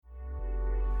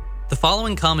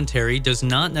following commentary does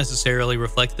not necessarily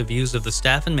reflect the views of the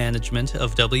staff and management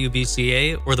of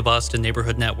WBCA or the Boston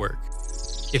Neighborhood Network.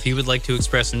 If you would like to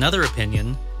express another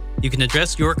opinion, you can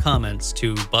address your comments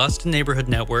to Boston Neighborhood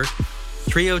Network,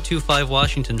 3025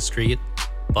 Washington Street,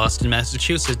 Boston,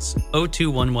 Massachusetts,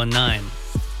 02119.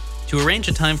 To arrange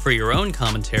a time for your own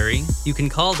commentary, you can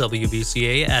call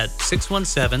WBCA at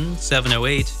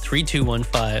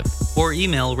 617-708-3215 or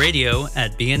email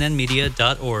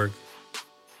radio@bnnmedia.org.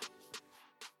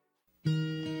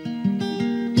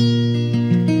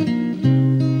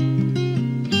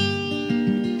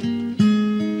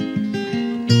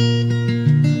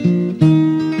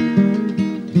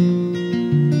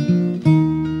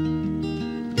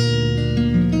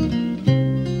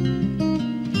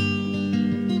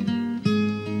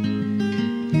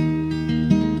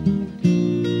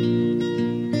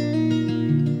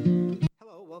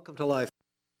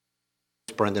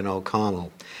 Brendan O'Connell.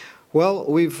 Well,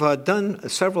 we've done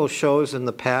several shows in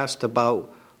the past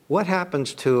about what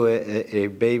happens to a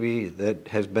baby that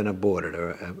has been aborted,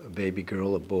 or a baby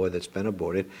girl or boy that's been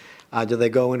aborted. Do they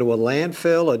go into a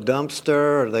landfill, a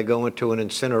dumpster, or do they go into an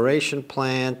incineration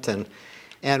plant?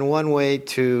 And one way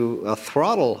to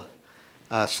throttle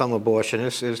some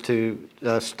abortionists is to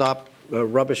stop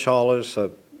rubbish haulers,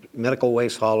 medical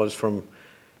waste haulers from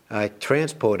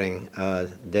transporting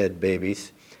dead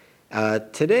babies.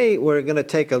 Today, we're going to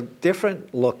take a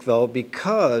different look, though,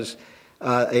 because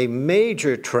a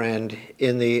major trend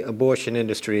in the abortion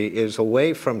industry is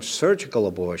away from surgical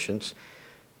abortions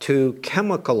to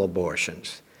chemical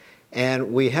abortions.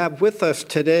 And we have with us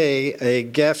today a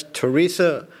guest,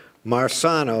 Teresa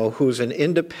Marsano, who's an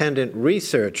independent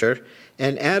researcher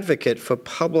and advocate for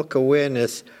public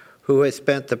awareness, who has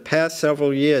spent the past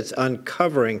several years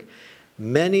uncovering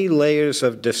many layers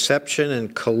of deception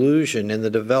and collusion in the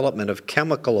development of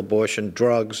chemical abortion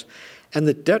drugs and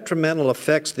the detrimental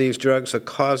effects these drugs are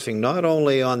causing not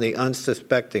only on the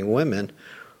unsuspecting women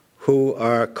who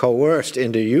are coerced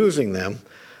into using them,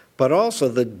 but also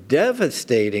the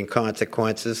devastating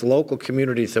consequences local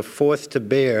communities are forced to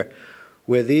bear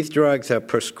where these drugs are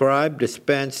prescribed,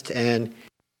 dispensed, and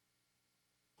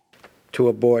to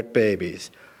abort babies.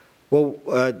 Well,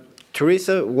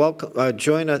 Teresa,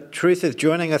 Teresa is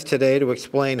joining us today to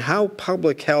explain how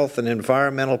public health and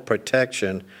environmental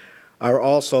protection are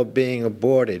also being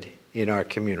aborted in our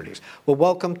communities. Well,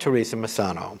 welcome, Teresa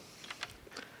Marsano.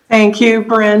 Thank you,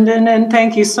 Brendan, and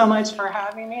thank you so much for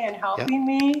having me and helping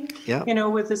me,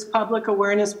 with this public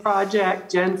awareness project,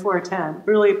 Gen 410.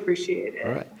 Really appreciate it.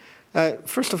 All right.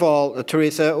 First of all,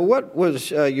 Teresa, what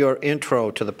was your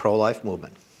intro to the pro-life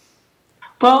movement?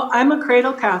 Well, I'm a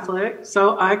cradle Catholic,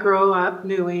 so I grew up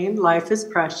knowing life is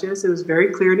precious. It was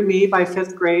very clear to me by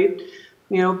fifth grade,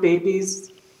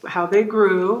 babies, how they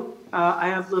grew. I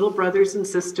have little brothers and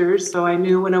sisters, so I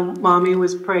knew when a mommy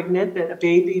was pregnant that a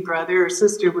baby brother or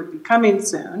sister would be coming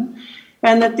soon,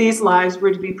 and that these lives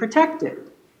were to be protected.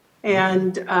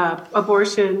 And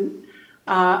abortion,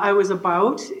 I was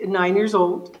about 9 years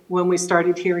old when we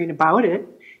started hearing about it.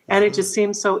 And it just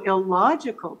seemed so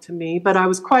illogical to me, but I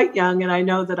was quite young, and I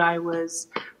know that I was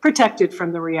protected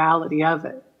from the reality of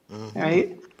it,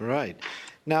 right? Right.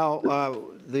 Now,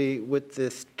 with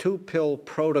this two-pill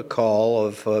protocol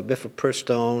of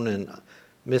mifepristone and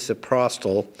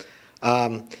misoprostol,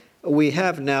 we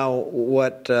have now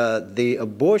what the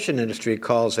abortion industry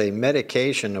calls a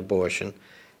medication abortion,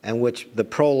 and which the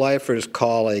pro-lifers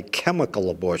call a chemical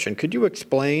abortion. Could you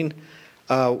explain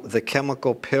the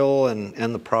chemical pill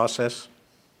and the process?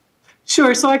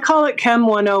 Sure. So I call it Chem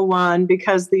 101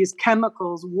 because these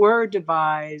chemicals were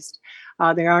devised.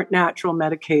 They aren't natural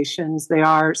medications. They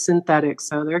are synthetic,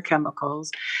 so they're chemicals.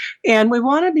 And we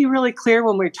want to be really clear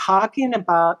when we're talking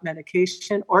about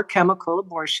medication or chemical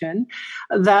abortion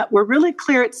that we're really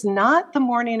clear it's not the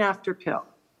morning after pill.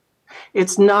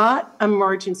 It's not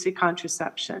emergency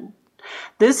contraception.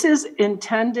 This is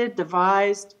intended,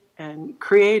 devised, and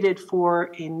created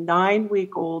for a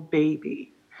 9-week-old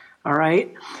baby, all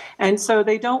right? And so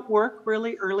they don't work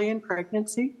really early in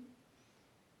pregnancy.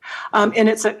 And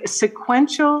it's a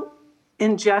sequential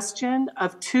ingestion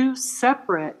of two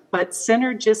separate but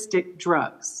synergistic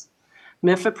drugs,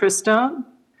 mifepristone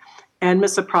and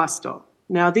misoprostol.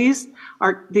 Now, these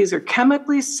are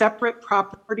chemically separate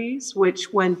properties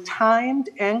which, when timed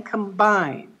and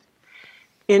combined,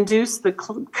 induce the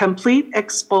complete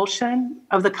expulsion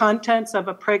of the contents of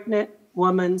a pregnant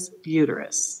woman's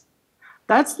uterus.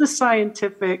 That's the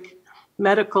scientific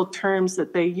medical terms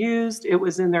that they used. It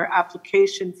was in their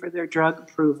application for their drug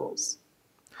approvals.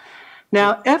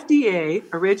 Now, FDA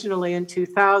originally in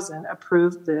 2000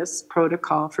 approved this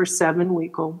protocol for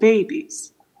 7-week-old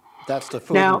babies. That's the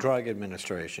Food Now, and Drug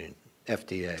Administration,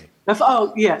 FDA.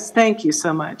 oh, yes, thank you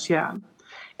so much, yeah.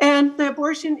 And the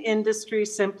abortion industry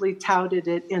simply touted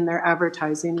it in their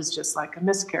advertising as just like a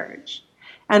miscarriage.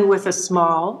 And with a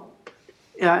small,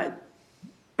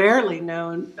 barely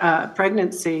known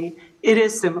pregnancy, it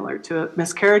is similar to a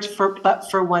miscarriage, but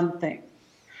for one thing.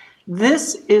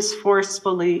 This is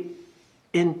forcefully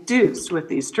induced with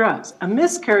these drugs. A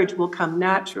miscarriage will come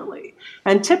naturally,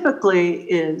 and typically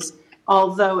is,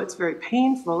 although it's very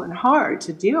painful and hard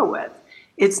to deal with,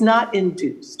 it's not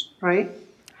induced, right?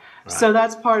 So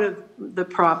that's part of the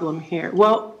problem here.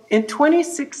 Well, in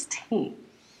 2016,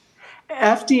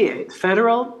 FDA, the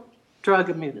Federal Drug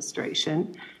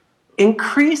Administration,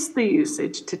 increased the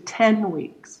usage to 10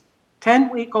 weeks,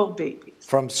 10-week-old babies.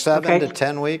 From 7 to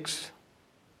 10 weeks?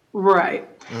 Right.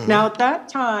 Now, at that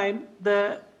time,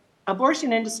 the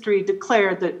abortion industry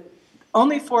declared that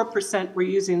only 4% were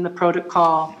using the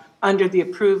protocol under the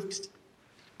approved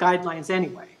guidelines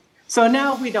anyway. So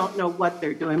now we don't know what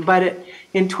they're doing. But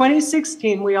in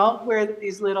 2016, we all wear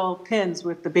these little pins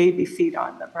with the baby feet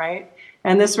on them, right?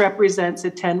 And this represents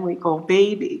a 10-week-old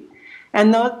baby.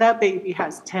 And that baby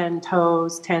has 10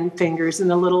 toes, 10 fingers,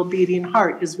 and a little beating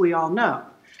heart, as we all know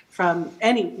from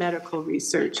any medical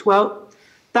research. Well,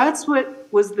 that's what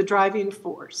was the driving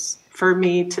force for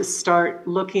me to start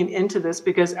looking into this,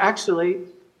 because actually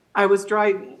I was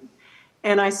driving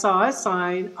and I saw a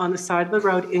sign on the side of the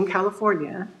road in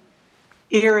California,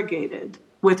 irrigated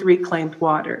with reclaimed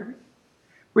water.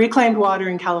 Reclaimed water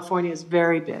in California is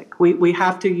very big. We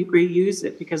have to reuse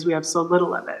it because we have so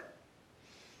little of it.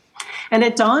 And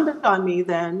it dawned on me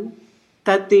then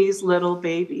that these little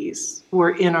babies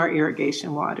were in our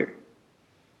irrigation water.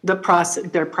 They're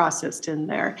processed in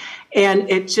there. And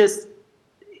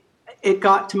it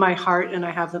got to my heart, and I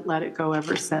haven't let it go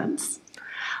ever since.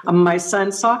 My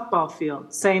son's softball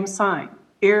field, same sign,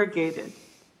 irrigated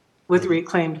with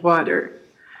reclaimed water.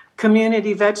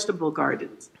 Community vegetable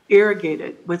gardens,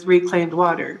 irrigated with reclaimed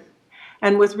water.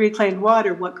 And with reclaimed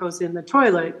water, what goes in the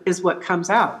toilet is what comes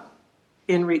out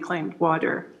in reclaimed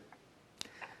water.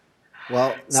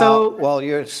 Well, now,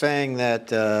 you're saying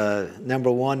that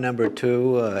number one, number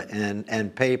two,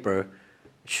 and paper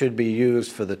should be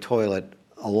used for the toilet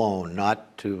alone,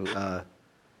 not to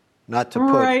put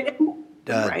right.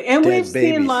 And we've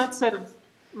seen babies.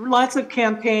 lots of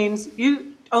campaigns.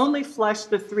 You only flush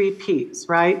the 3 P's,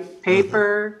 right?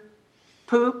 Paper,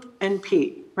 poop, and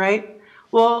pee, right?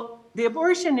 Well, the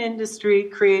abortion industry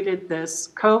created this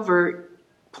covert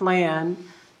plan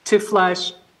to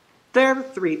flush their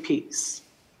 3 P's: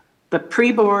 the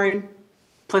preborn,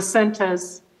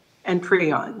 placentas, and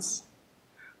prions.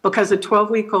 Because a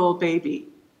 12-week-old baby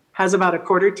has about a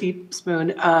 1/4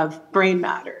 teaspoon of brain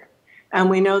matter. And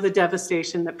we know the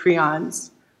devastation that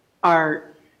prions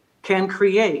can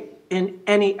create in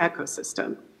any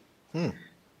ecosystem.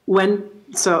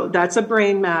 So that's a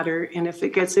brain matter, and if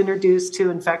it gets introduced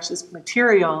to infectious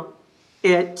material,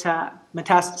 it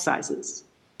metastasizes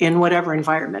in whatever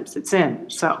environment it's in.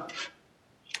 So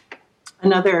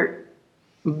another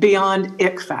beyond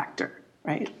ick factor,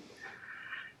 right?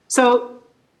 So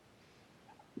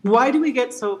why do we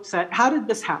get so upset? How did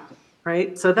this happen,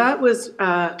 right? So that was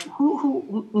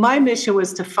my mission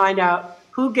was to find out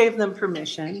who gave them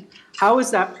permission, how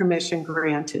was that permission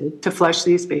granted to flush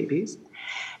these babies?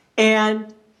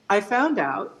 And I found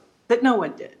out that no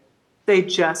one did. They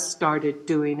just started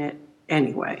doing it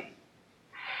anyway.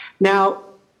 Now,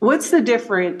 what's the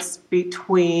difference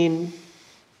between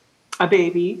a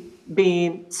baby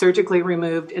being surgically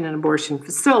removed in an abortion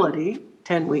facility,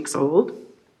 10 weeks old?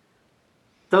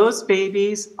 Those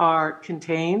babies are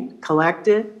contained,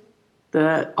 collected.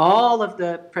 All of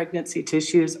the pregnancy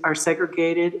tissues are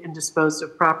segregated and disposed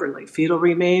of properly. Fetal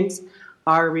remains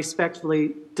are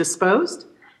respectfully disposed,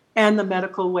 and the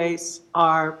medical wastes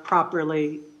are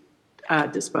properly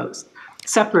disposed,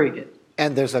 separated.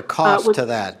 And there's a cost to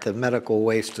that, the medical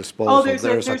waste disposal. Oh, there's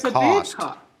a big cost.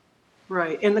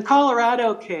 Right. In the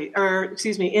Colorado case,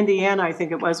 Indiana, I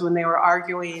think it was, when they were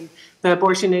arguing, the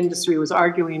abortion industry was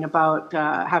arguing about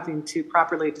having to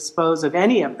properly dispose of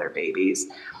any of their babies.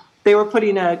 They were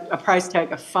putting a price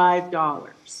tag of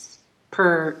 $5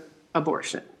 per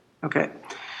abortion. Okay.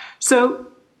 So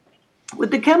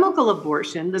with the chemical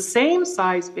abortion, the same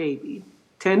size baby,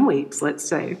 10 weeks, let's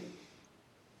say,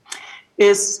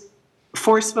 is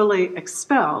forcefully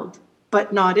expelled,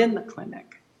 but not in the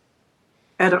clinic.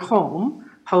 At a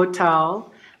home,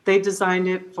 hotel, they designed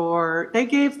it they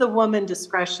gave the woman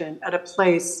discretion at a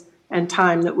place and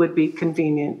time that would be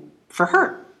convenient for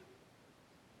her.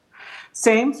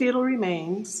 Same fetal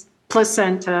remains,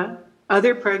 placenta,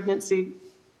 other pregnancy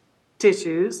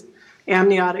tissues,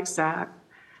 amniotic sac,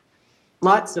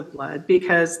 lots of blood,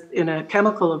 because in a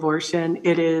chemical abortion,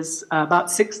 it is about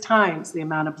 6 times the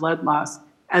amount of blood loss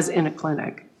as in a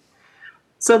clinic.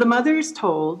 So the mother is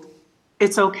told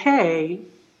it's okay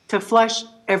to flush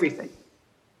everything.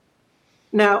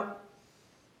 Now,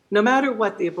 no matter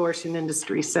what the abortion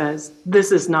industry says,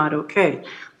 this is not okay.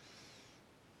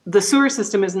 The sewer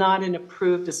system is not an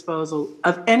approved disposal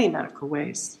of any medical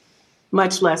waste,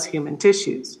 much less human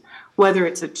tissues, whether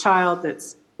it's a child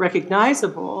that's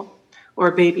recognizable or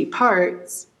baby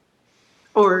parts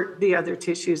or the other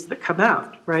tissues that come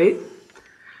out, right?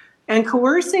 And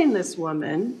coercing this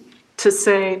woman to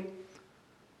say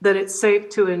that it's safe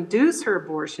to induce her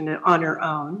abortion on her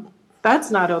own,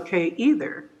 that's not okay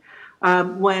either.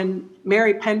 When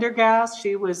Mary Pendergast,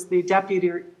 she was the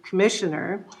deputy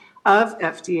commissioner of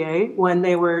FDA when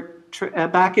they were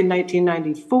back in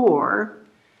 1994,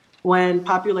 when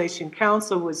Population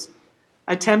Council was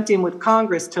attempting with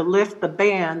Congress to lift the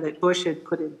ban that Bush had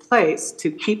put in place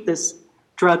to keep this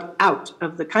drug out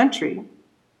of the country.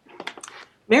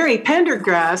 Mary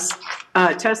Pendergast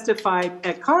testified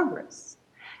at Congress,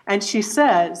 and she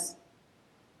says,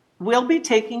 we'll be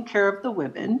taking care of the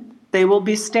women. They will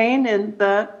be staying in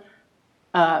the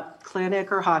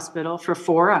clinic or hospital for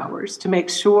 4 hours to make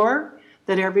sure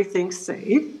that everything's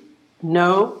safe,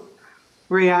 no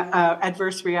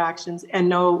adverse reactions, and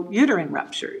no uterine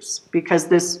ruptures, because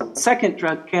this second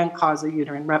drug can cause a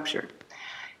uterine rupture.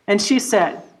 And she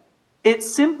said,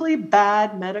 it's simply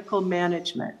bad medical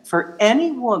management for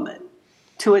any woman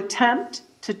to attempt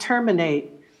to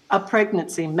terminate a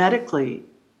pregnancy medically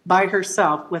by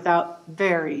herself without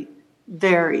very,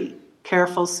 very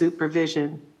careful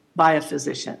supervision by a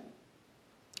physician.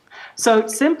 So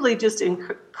simply just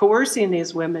coercing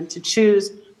these women to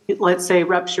choose, let's say,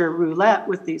 rupture roulette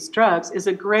with these drugs is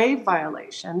a grave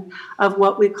violation of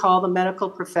what we call the medical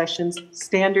profession's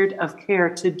standard of care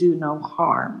to do no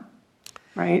harm,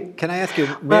 right? Can I ask you,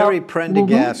 Mary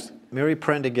Prendergast,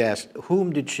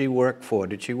 whom did she work for?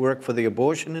 Did she work for the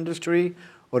abortion industry,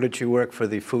 or did she work for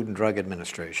the Food and Drug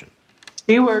Administration?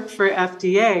 She worked for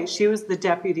FDA. She was the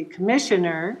deputy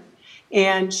commissioner,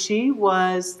 and she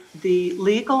was the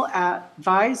legal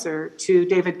advisor to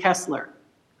David Kessler,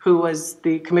 who was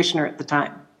the commissioner at the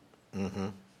time. Mm-hmm.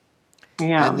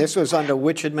 Yeah. And this was under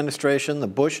which administration, the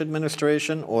Bush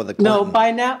administration or the Clinton? No,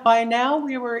 by now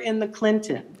we were in the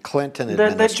Clinton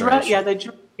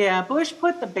administration. Bush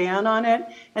put the ban on it,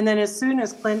 and then as soon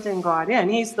as Clinton got in,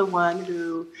 he's the one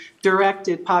who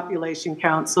directed Population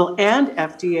Council and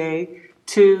FDA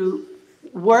to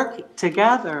work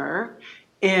together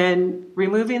in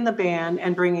removing the ban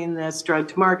and bringing this drug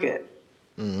to market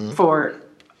for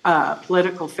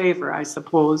political favor, I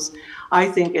suppose. I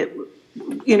think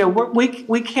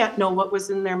we can't know what was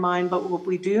in their mind, but what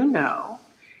we do know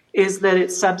is that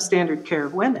it's substandard care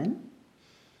of women.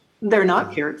 They're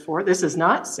not cared for. This is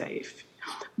not safe.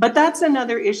 But that's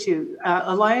another issue.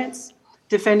 Alliance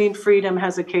Defending Freedom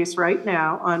has a case right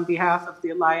now on behalf of the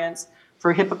Alliance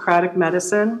for Hippocratic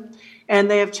Medicine, and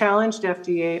they have challenged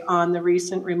FDA on the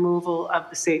recent removal of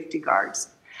the safety guards.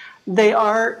 They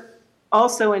are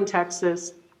also in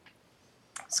Texas,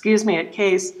 a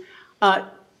case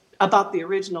about the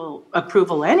original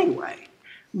approval anyway.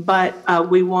 But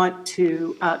we want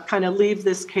to kind of leave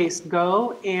this case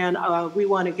go, and we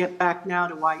want to get back now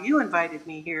to why you invited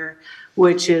me here,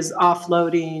 which is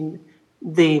offloading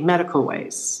the medical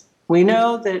waste. We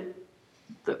know that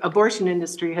the abortion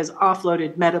industry has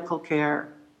offloaded medical care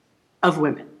of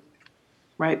women,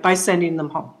 right, by sending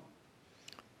them home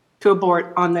to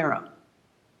abort on their own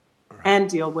and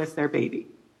deal with their baby.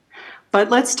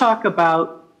 But let's talk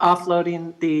about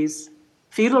offloading these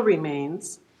fetal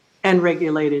remains and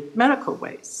regulated medical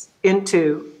waste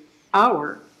into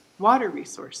our water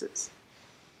resources.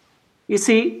 You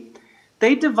see,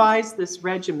 they devised this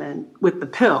regimen with the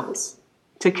pills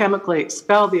to chemically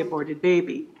expel the aborted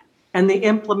baby, and they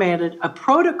implemented a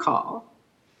protocol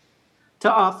to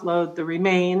offload the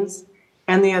remains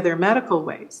and the other medical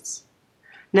wastes.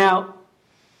 Now,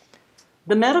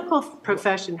 the medical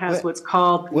profession has what's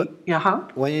called...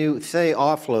 When you say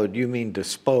offload, you mean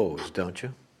dispose, don't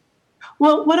you?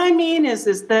 Well, what I mean is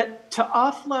that to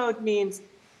offload means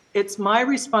it's my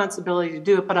responsibility to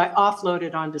do it, but I offload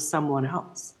it onto someone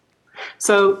else.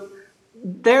 So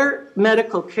their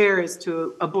medical care is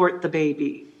to abort the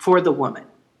baby for the woman,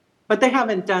 but they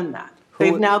haven't done that.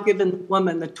 They've now given the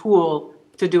woman the tool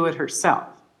to do it herself,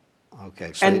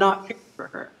 and not care for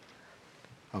her.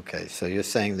 Okay, so you're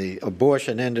saying the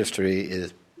abortion industry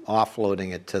is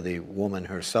offloading it to the woman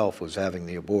herself who's having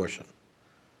the abortion.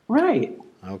 Right.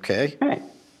 Okay. Right.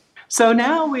 So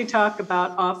now we talk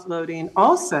about offloading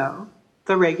also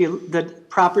the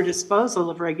proper disposal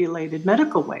of regulated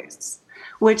medical wastes,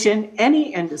 which in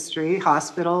any industry,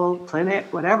 hospital, clinic,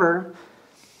 whatever,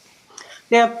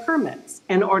 they have permits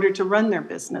in order to run their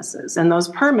businesses. And those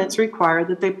permits require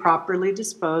that they properly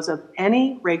dispose of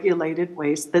any regulated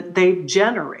waste that they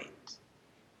generate.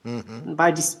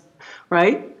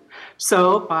 Right?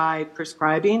 So by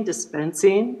prescribing,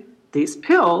 dispensing these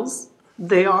pills,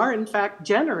 they are in fact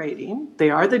they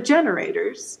are the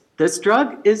generators. This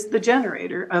drug is the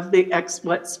generator of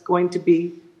what's going to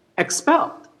be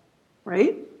expelled,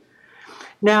 right?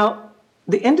 Now,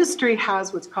 the industry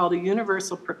has what's called a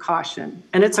universal precaution,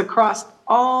 and it's across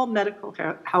all medical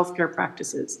healthcare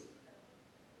practices.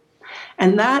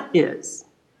 And that is,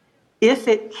 if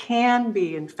it can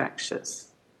be infectious,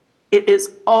 it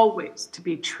is always to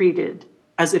be treated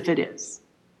as if it is.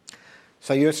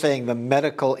 So you're saying the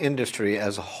medical industry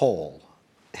as a whole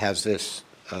has this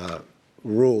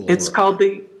rule? It's called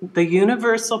the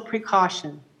universal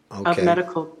precaution of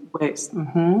medical waste.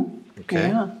 Okay.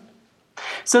 Yeah.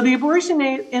 So the abortion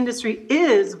industry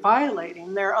is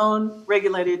violating their own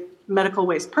regulated medical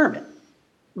waste permit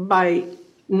by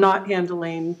not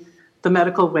handling the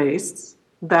medical wastes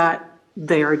that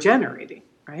they are generating,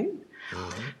 right?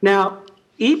 Now,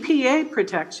 EPA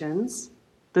protections,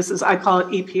 I call it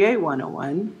EPA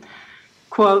 101,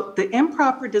 quote, the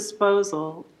improper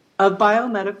disposal of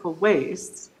biomedical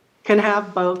wastes can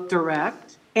have both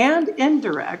direct and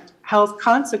indirect health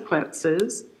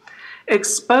consequences,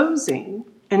 exposing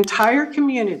entire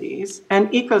communities and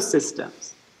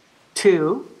ecosystems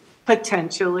to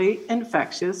potentially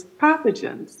infectious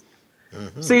pathogens.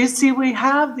 So you see, we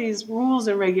have these rules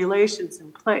and regulations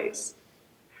in place.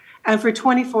 And for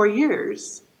 24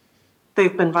 years,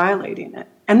 they've been violating it.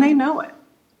 And they know it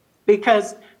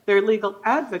because their legal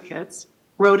advocates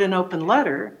wrote an open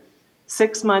letter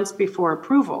 6 months before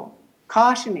approval,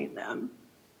 cautioning them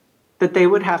that they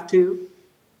would have to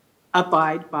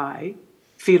abide by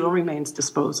fetal remains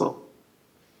disposal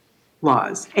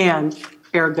laws and,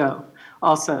 ergo,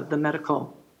 also the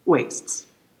medical wastes.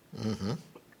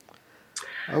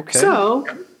 Okay. So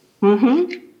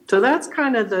that's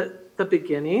kind of the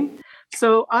beginning.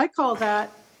 So I call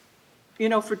that,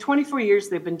 for 24 years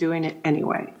they've been doing it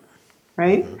anyway,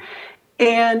 right?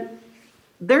 And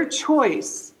their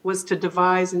choice was to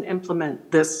devise and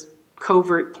implement this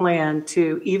covert plan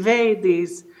to evade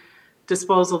these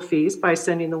disposal fees by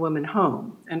sending the woman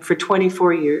home. And for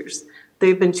 24 years,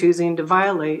 they've been choosing to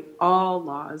violate all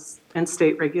laws and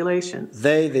state regulations.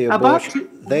 They, the abortion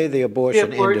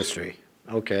industry.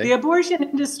 Okay. The abortion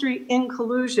industry in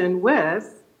collusion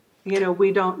with,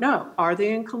 we don't know. Are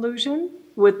they in collusion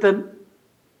with the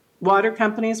water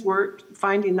companies? We're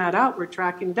finding that out. We're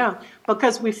tracking down.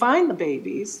 Because we find the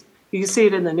babies. You see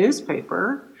it in the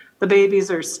newspaper. The babies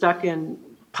are stuck in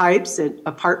pipes at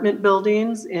apartment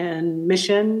buildings in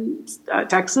Mission,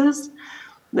 Texas.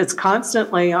 It's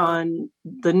constantly on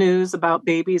the news about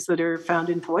babies that are found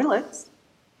in toilets.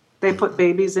 They put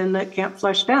babies in that can't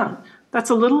flush down. That's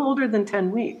a little older than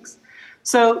 10 weeks.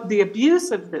 So the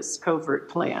abuse of this covert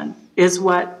plan is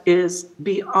what is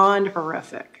beyond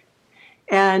horrific.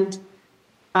 And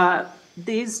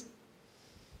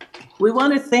we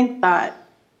want to think that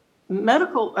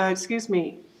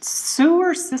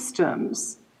sewer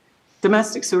systems,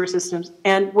 domestic sewer systems,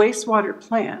 and wastewater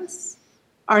plants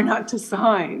are not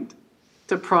designed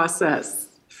to process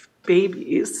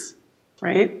babies,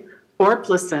 right? Or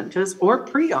placentas or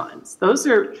prions. Those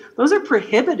are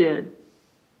prohibited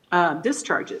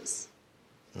discharges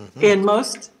in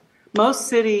most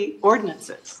city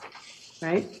ordinances,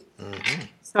 right?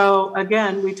 So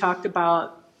again, we talked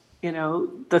about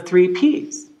the 3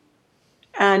 Ps,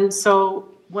 and so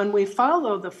when we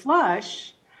follow the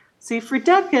flush, see, for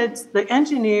decades, the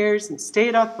engineers and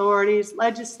state authorities,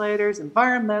 legislators,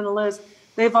 environmentalists,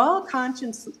 they've all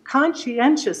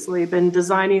conscientiously been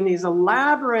designing these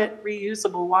elaborate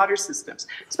reusable water systems,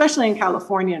 especially in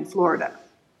California and Florida,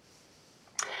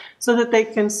 so that they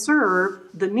can serve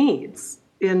the needs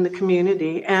in the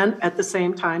community and at the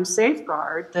same time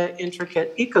safeguard the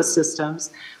intricate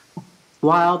ecosystems,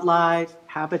 wildlife,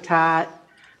 habitat,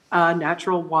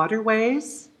 natural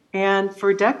waterways. And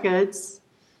for decades,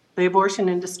 the abortion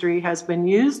industry has been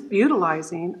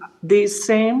utilizing these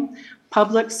same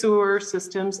public sewer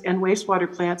systems and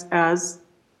wastewater plants as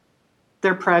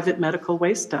their private medical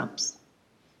waste dumps.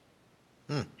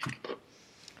 Yeah.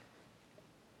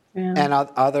 And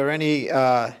are there any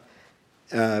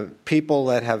people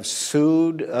that have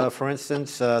sued, for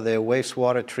instance, their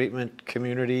wastewater treatment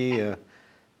community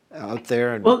out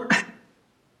there? Well,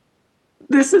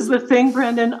 this is the thing,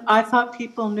 Brendan. I thought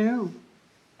people knew,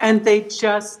 and they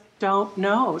just don't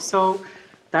know. So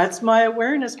That's my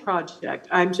awareness project.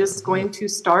 I'm just going to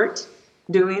start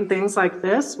doing things like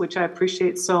this, which I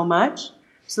appreciate so much,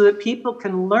 so that people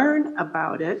can learn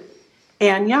about it.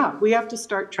 And yeah, we have to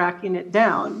start tracking it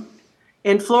down.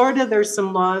 In Florida, there's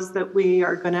some laws that we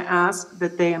are going to ask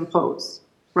that they impose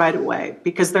right away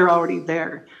because they're already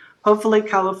there. Hopefully,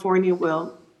 California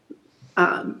will.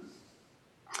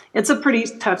 It's a pretty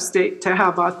tough state to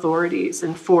have authorities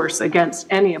enforce against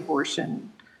any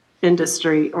abortion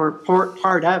industry or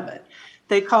part of it.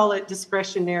 They call it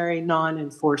discretionary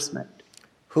non-enforcement.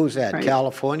 Who's that, Right.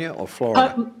 California or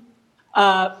Florida?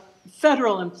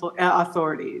 Federal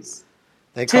authorities.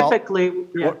 They call, Typically,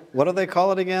 yeah. what do they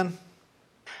call it again?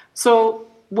 So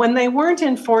when they weren't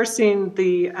enforcing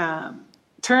the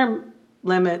term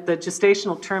limit, the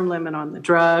gestational term limit on the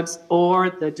drugs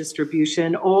or the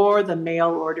distribution or the mail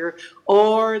order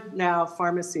or now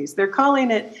pharmacies, they're calling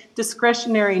it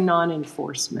discretionary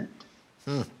non-enforcement.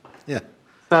 Yeah,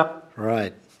 So,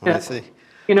 right. yeah. I see.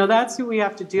 You know, that's who we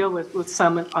have to deal with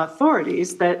some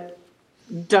authorities that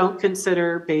don't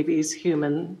consider babies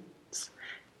humans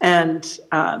and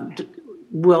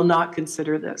will not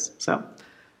consider this. So.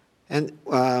 And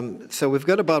so we've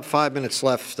got about 5 minutes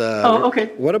left. Okay.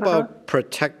 What about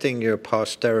protecting your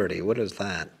posterity? What is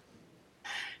that?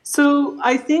 So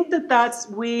I think that that's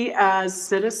we as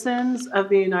citizens of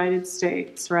the United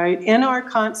States, right? In our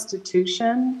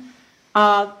Constitution,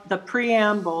 the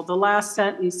preamble, the last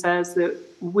sentence says that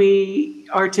we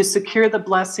are to secure the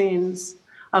blessings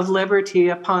of liberty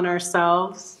upon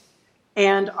ourselves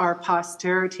and our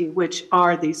posterity, which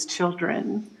are these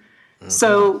children. Mm-hmm.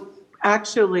 So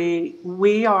actually,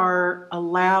 we are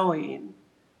allowing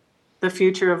the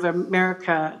future of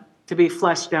America to be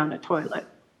flushed down a toilet.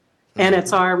 Mm-hmm. And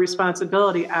it's our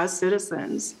responsibility as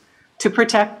citizens to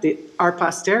protect our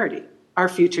posterity, our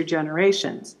future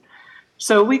generations.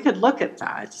 So we could look at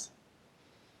that.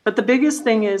 But the biggest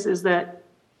thing is that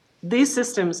these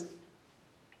systems,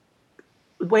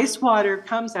 wastewater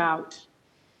comes out,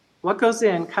 what goes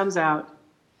in comes out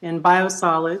in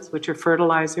biosolids, which are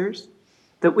fertilizers,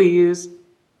 that we use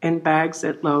in bags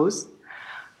at Lowe's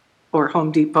or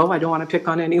Home Depot. I don't want to pick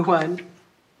on anyone.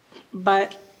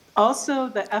 But also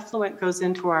the effluent goes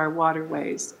into our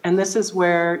waterways. And this is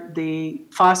where the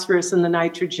phosphorus and the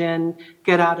nitrogen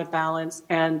get out of balance.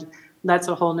 And that's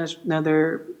a whole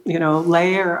another,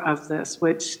 layer of this,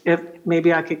 which if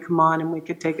maybe I could come on and we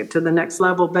could take it to the next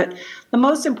level. But the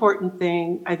most important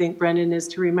thing, I think, Brendan, is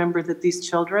to remember that these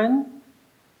children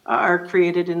are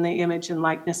created in the image and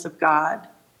likeness of God.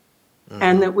 Mm-hmm.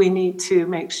 And that we need to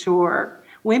make sure,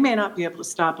 we may not be able to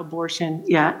stop abortion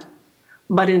yet,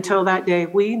 but until that day,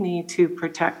 we need to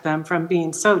protect them from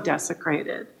being so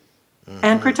desecrated. Mm-hmm.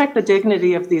 And protect the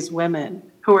dignity of these women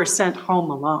who are sent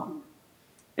home alone.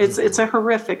 It's a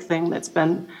horrific thing that's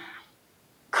been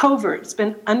covert. It's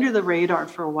been under the radar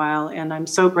for a while, and I'm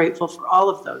so grateful for all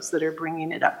of those that are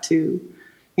bringing it up to,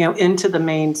 into the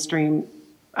mainstream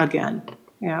again.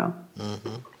 Yeah.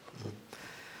 Mm-hmm.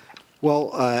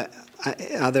 Well,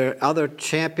 are there other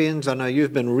champions? I know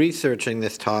you've been researching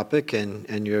this topic,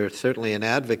 and you're certainly an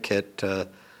advocate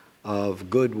of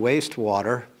good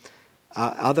wastewater.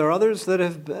 Are there others that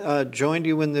have joined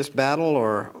you in this battle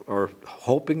or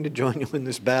hoping to join you in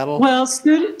this battle? Well,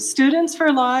 Students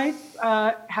for Life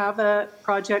have a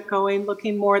project going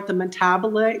looking more at the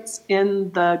metabolites in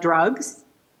the drugs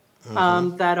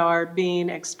that are being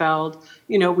expelled.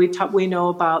 We know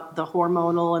about the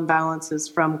hormonal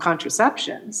imbalances from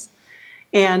contraceptions.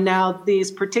 And now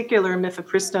these particular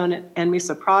mifepristone and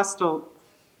misoprostol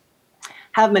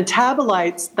have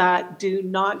metabolites that do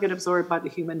not get absorbed by the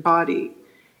human body.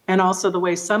 And also the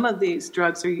way some of these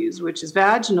drugs are used, which is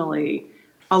vaginally,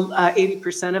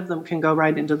 80% of them can go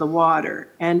right into the water.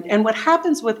 And what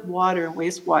happens with water and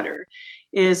wastewater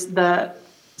is the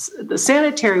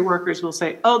sanitary workers will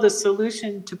say, the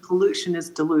solution to pollution is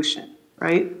dilution,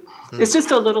 right? It's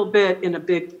just a little bit in a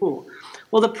big pool.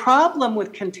 Well, the problem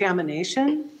with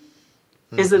contamination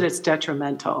is that it's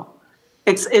detrimental.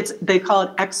 They call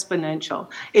it exponential.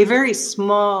 A very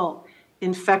small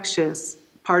infectious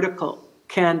particle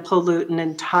can pollute an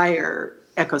entire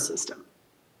ecosystem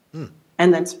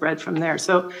and then spread from there.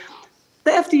 So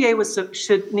the FDA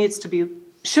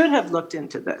should have looked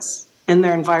into this in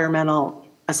their environmental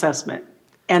assessment,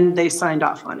 and they signed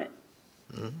off on it.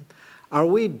 Mm-hmm. Are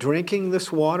we drinking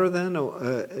this water then?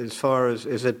 As far as,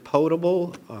 is it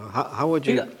potable? How would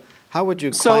you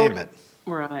claim it?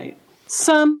 Right.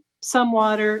 Some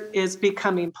water is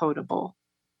becoming potable,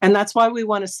 and that's why we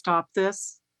want to stop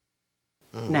this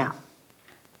now.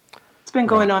 It's been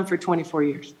going on for 24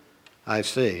 years. I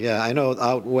see. Yeah, I know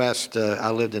out west, I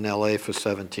lived in L.A. for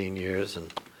 17 years,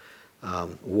 and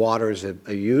Water is a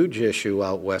huge issue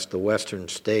out west, the western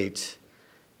states,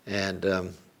 and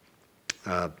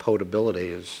drinkability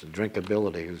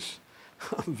is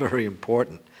very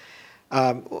important.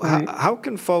 Right. How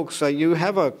can folks, you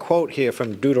have a quote here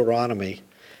from Deuteronomy,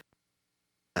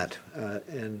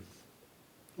 and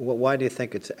why do you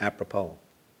think it's apropos?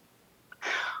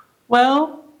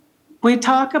 Well, we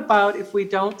talk about if we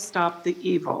don't stop the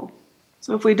evil.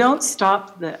 So if we don't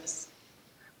stop this,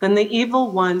 then the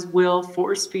evil ones will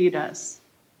force feed us.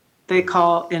 They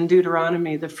call in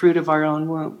Deuteronomy the fruit of our own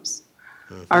wombs,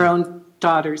 our own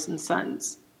daughters and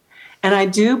sons. And I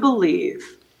do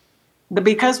believe that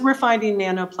because we're finding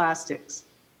nanoplastics,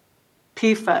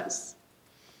 PFAS,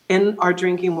 in our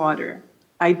drinking water,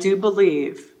 I do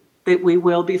believe that we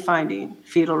will be finding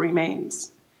fetal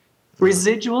remains,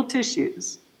 residual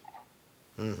tissues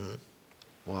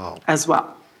Wow, as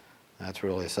well. that's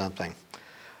really something.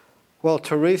 Well,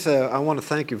 Teresa, I want to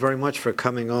thank you very much for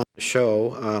coming on the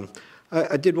show.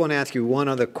 I did want to ask you one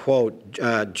other quote,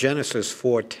 Genesis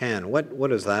 4:10.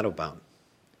 What is that about?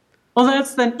 Well,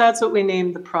 that's what we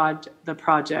named the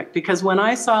project, because when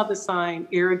I saw the sign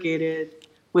irrigated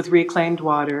with reclaimed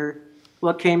water,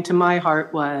 what came to my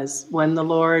heart was when the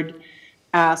Lord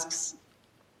asks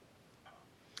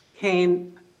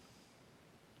Cain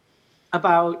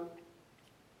about,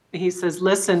 he says,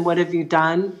 listen, what have you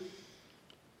done?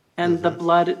 And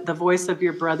the voice of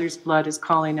your brother's blood is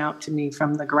calling out to me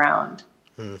from the ground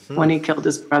when he killed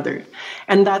his brother.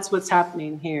 And that's what's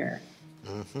happening here.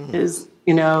 Is,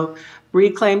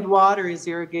 reclaimed water is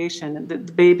irrigation, and the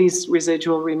baby's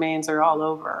residual remains are all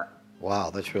over.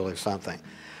 Wow, that's really something.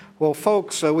 Well,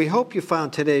 folks, we hope you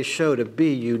found today's show to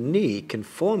be unique,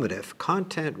 informative,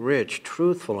 content-rich,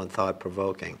 truthful, and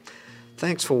thought-provoking.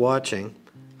 Thanks for watching.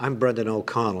 I'm Brendan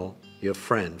O'Connell, your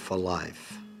friend for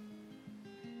life.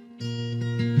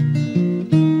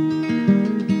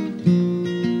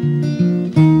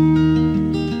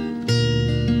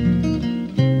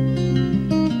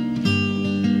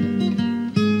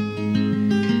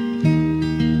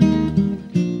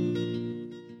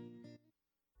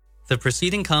 The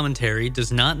preceding commentary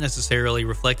does not necessarily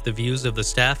reflect the views of the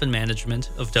staff and management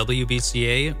of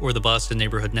WBCA or the Boston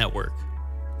Neighborhood Network.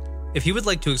 If you would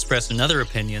like to express another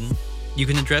opinion, you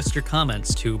can address your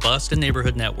comments to Boston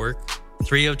Neighborhood Network,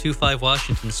 3025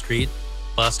 Washington Street,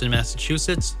 Boston,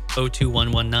 Massachusetts,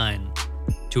 02119.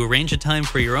 To arrange a time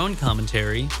for your own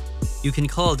commentary, you can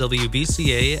call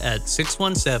WBCA at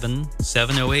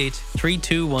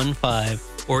 617-708-3215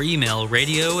 or email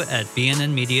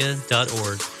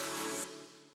radio@bnnmedia.org.